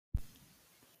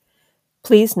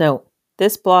Please note,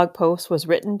 this blog post was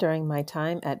written during my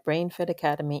time at BrainFit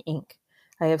Academy, Inc.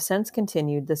 I have since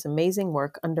continued this amazing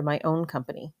work under my own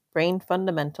company, Brain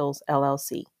Fundamentals,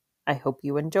 LLC. I hope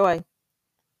you enjoy.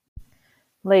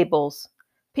 Labels.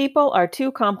 People are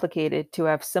too complicated to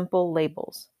have simple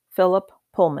labels. Philip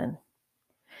Pullman.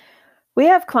 We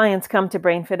have clients come to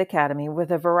BrainFit Academy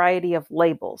with a variety of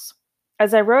labels.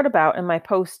 As I wrote about in my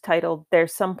post titled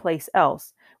There's Someplace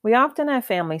Else, we often have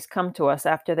families come to us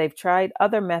after they've tried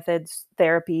other methods,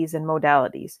 therapies, and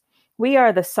modalities. We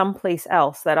are the someplace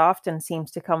else that often seems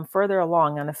to come further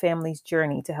along on a family's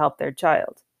journey to help their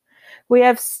child. We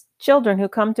have children who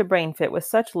come to BrainFit with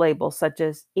such labels such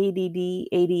as ADD,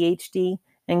 ADHD,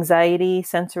 anxiety,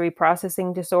 sensory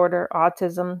processing disorder,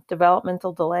 autism,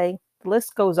 developmental delay. The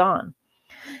list goes on.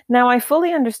 Now, I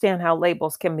fully understand how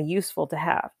labels can be useful to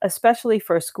have, especially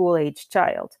for a school-aged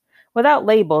child. Without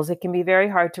labels, it can be very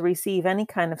hard to receive any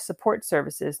kind of support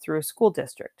services through a school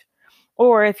district.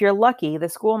 Or if you're lucky, the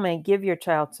school may give your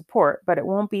child support, but it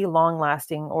won't be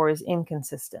long-lasting or is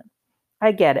inconsistent.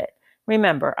 I get it.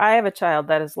 Remember, I have a child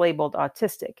that is labeled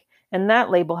autistic, and that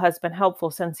label has been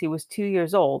helpful since he was 2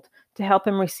 years old to help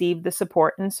him receive the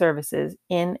support and services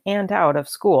in and out of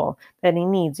school that he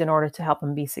needs in order to help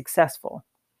him be successful.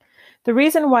 The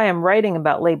reason why I'm writing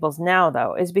about labels now,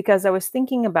 though, is because I was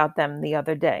thinking about them the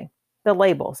other day. The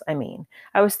labels, I mean.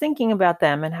 I was thinking about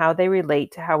them and how they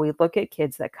relate to how we look at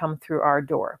kids that come through our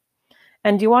door.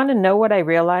 And do you want to know what I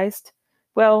realized?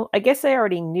 Well, I guess I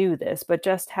already knew this, but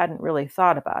just hadn't really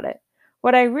thought about it.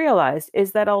 What I realized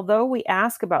is that although we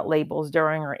ask about labels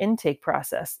during our intake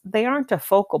process, they aren't a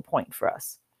focal point for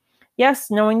us.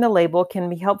 Yes, knowing the label can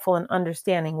be helpful in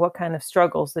understanding what kind of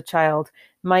struggles the child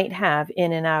might have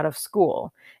in and out of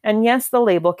school. And yes, the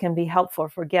label can be helpful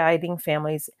for guiding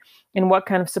families in what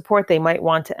kind of support they might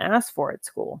want to ask for at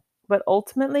school. But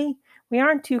ultimately, we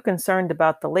aren't too concerned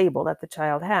about the label that the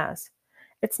child has.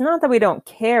 It's not that we don't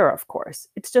care, of course.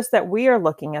 It's just that we are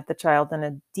looking at the child in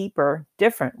a deeper,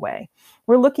 different way.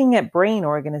 We're looking at brain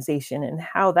organization and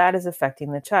how that is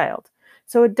affecting the child.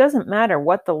 So it doesn't matter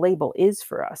what the label is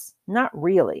for us. Not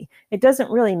really. It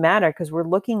doesn't really matter because we're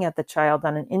looking at the child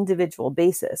on an individual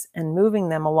basis and moving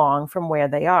them along from where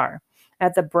they are.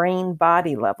 At the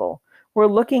brain-body level, we're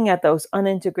looking at those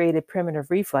unintegrated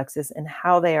primitive reflexes and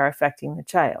how they are affecting the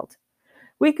child.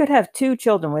 We could have two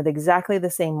children with exactly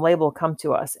the same label come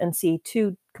to us and see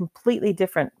two completely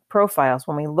different profiles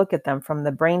when we look at them from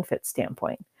the BrainFit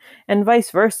standpoint, and vice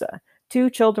versa,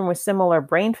 two children with similar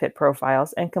BrainFit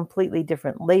profiles and completely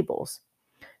different labels.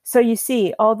 So you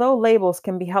see, although labels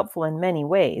can be helpful in many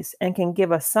ways and can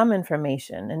give us some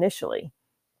information initially,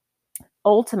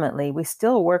 ultimately we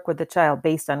still work with the child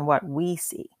based on what we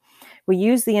see. We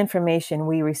use the information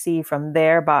we receive from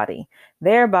their body.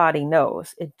 Their body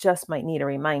knows. It just might need a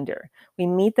reminder. We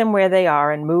meet them where they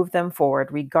are and move them forward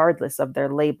regardless of their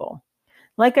label.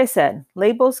 Like I said,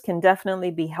 labels can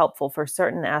definitely be helpful for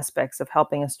certain aspects of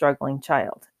helping a struggling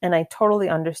child, and I totally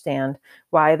understand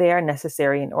why they are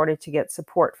necessary in order to get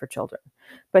support for children.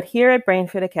 But here at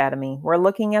BrainFit Academy, we're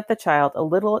looking at the child a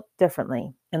little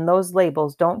differently, and those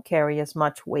labels don't carry as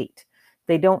much weight.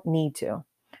 They don't need to.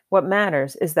 What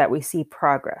matters is that we see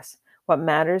progress. What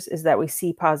matters is that we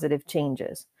see positive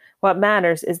changes. What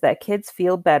matters is that kids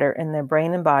feel better in their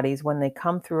brain and bodies when they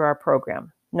come through our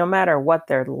program, no matter what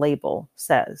their label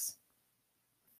says.